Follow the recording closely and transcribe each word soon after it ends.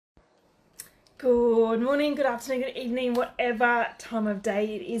Good morning, good afternoon, good evening, whatever time of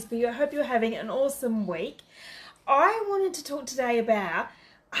day it is for you. I hope you're having an awesome week. I wanted to talk today about,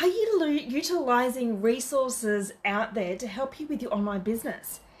 are you utilizing resources out there to help you with your online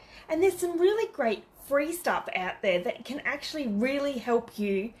business? And there's some really great free stuff out there that can actually really help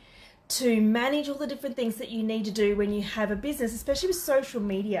you to manage all the different things that you need to do when you have a business, especially with social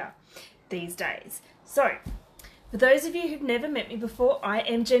media these days. So, for those of you who've never met me before, I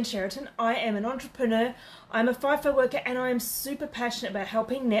am Jen Sheraton. I am an entrepreneur, I'm a FIFO worker, and I am super passionate about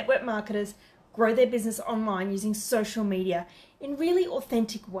helping network marketers grow their business online using social media in really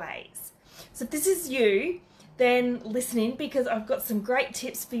authentic ways. So if this is you, then listen in because I've got some great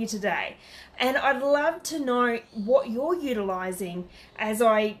tips for you today. And I'd love to know what you're utilizing as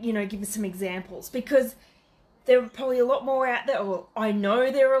I, give you some examples, because there are probably a lot more out there, or I know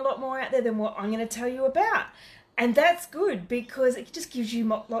there are a lot more out there than what I'm going to tell you about. And that's good because it just gives you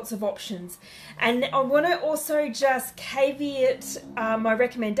lots of options. And I want to also just caveat my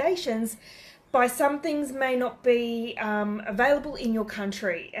recommendations by some things may not be available in your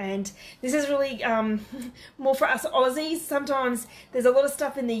country. And this is really more for us Aussies. Sometimes there's a lot of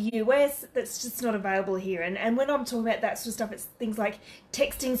stuff in the US that's just not available here. And when I'm talking about that sort of stuff, it's things like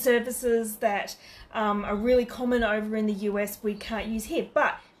texting services that are really common over in the US we can't use here.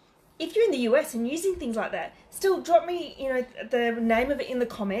 But if you're in the US and using things like that, still drop me, the name of it in the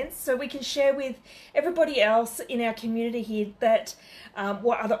comments so we can share with everybody else in our community here that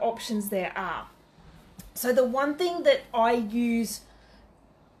what other options there are. So the one thing that I use,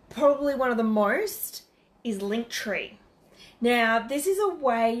 probably one of the most, is Linktree. Now, this is a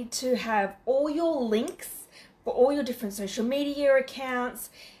way to have all your links for all your different social media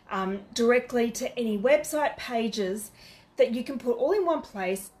accounts directly to any website pages that you can put all in one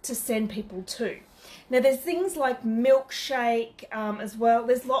place to send people to. Now there's things like Milkshake as well.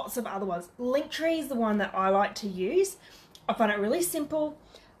 There's lots of other ones. Linktree is the one that I like to use. I find it really simple.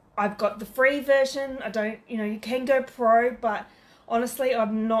 I've got the free version. I don't, you can go pro, but honestly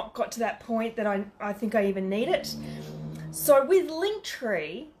I've not got to that point that I think I even need it. So with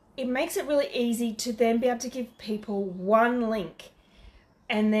Linktree, it makes it really easy to then be able to give people one link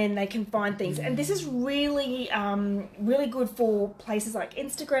and then they can find things. And this is really, really good for places like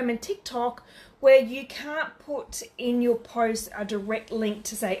Instagram and TikTok, where you can't put in your post a direct link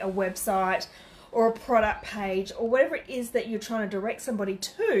to, say, a website or a product page or whatever it is that you're trying to direct somebody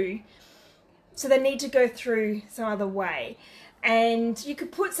to. So they need to go through some other way. And you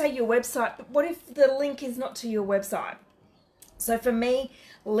could put, say, your website, but what if the link is not to your website? So for me,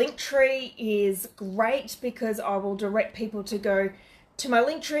 Linktree is great because I will direct people to go to my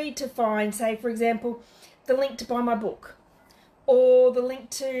Linktree to find, say, for example, the link to buy my book, or the link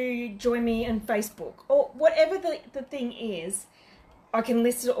to join me on Facebook, or whatever the thing is. I can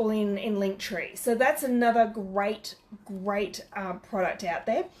list it all in Linktree. So that's another great product out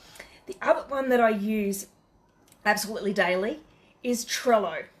there. The other one that I use absolutely daily is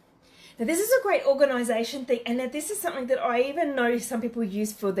Trello. Now this is a great organization thing, and now this is something that I even know some people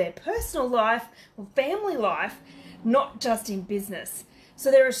use for their personal life or family life, not just in business. So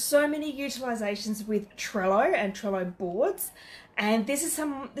there are so many utilizations with Trello and Trello boards, and this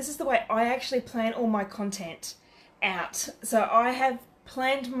is the way I actually plan all my content out. So I have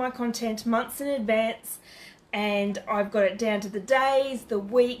planned my content months in advance, and I've got it down to the days, the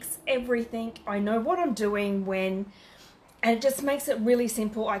weeks, everything. I know what I'm doing when, and it just makes it really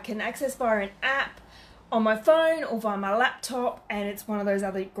simple. I can access via an app on my phone or via my laptop, and it's one of those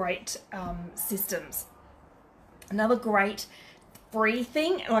other great systems. Another great free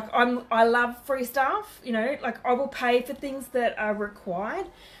thing, like I love free stuff, like I will pay for things that are required,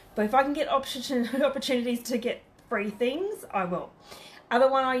 but if I can get opportunities to get free things, I will. Other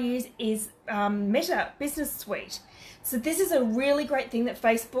one I use is Meta Business Suite. So this is a really great thing that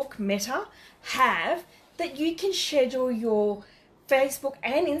Facebook, Meta, have, that you can schedule your Facebook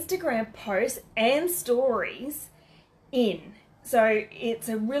and Instagram posts and stories in. So it's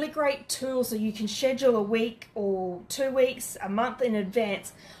a really great tool, so you can schedule a week or 2 weeks, a month in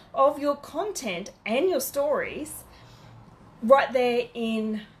advance of your content and your stories right there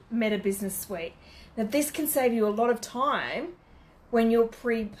in Meta Business Suite. Now this can save you a lot of time when you're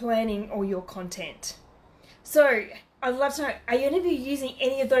pre-planning all your content. So I'd love to know, are any of you using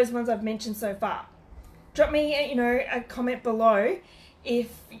any of those ones I've mentioned so far? Drop me a comment below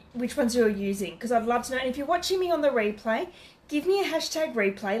which ones you're using, because I'd love to know. And if you're watching me on the replay, give me a hashtag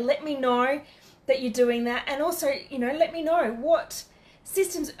replay. Let me know that you're doing that. And also, let me know what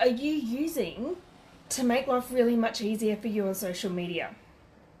systems are you using to make life really much easier for you on social media.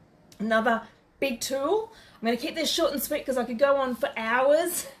 Another big tool, I'm going to keep this short and sweet because I could go on for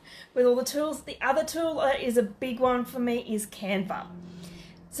hours, with all the tools. The other tool that is a big one for me is Canva.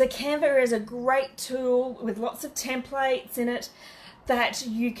 So Canva is a great tool with lots of templates in it that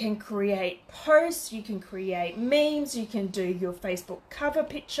you can create posts, you can create memes, you can do your Facebook cover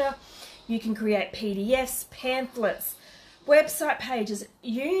picture, you can create PDFs, pamphlets, website pages,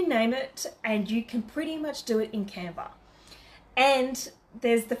 you name it, and you can pretty much do it in Canva. And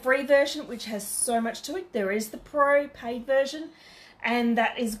there's the free version, which has so much to it. There is the pro paid version, and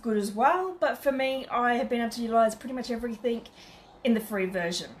that is good as well. But for me, I have been able to utilize pretty much everything in the free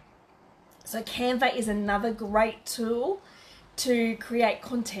version. So Canva is another great tool to create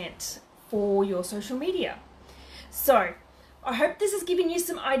content for your social media. So I hope this has given you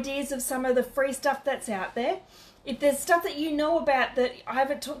some ideas of some of the free stuff that's out there. If there's stuff that you know about that I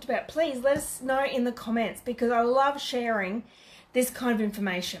haven't talked about, please let us know in the comments, because I love sharing this kind of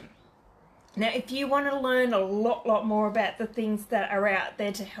information. Now, if you want to learn a lot more about the things that are out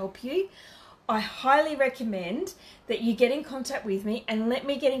there to help you, I highly recommend that you get in contact with me and let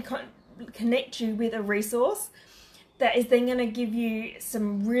me connect you with a resource that is then going to give you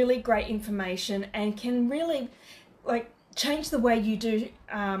some really great information and can really change the way you do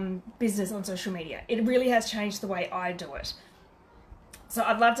business on social media. It really has changed the way I do it. So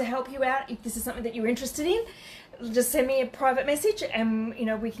I'd love to help you out. If this is something that you're interested in, just send me a private message and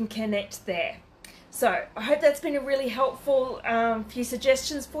we can connect there. So I hope that's been a really helpful few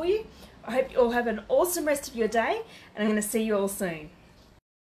suggestions for you. I hope you all have an awesome rest of your day, and I'm going to see you all soon.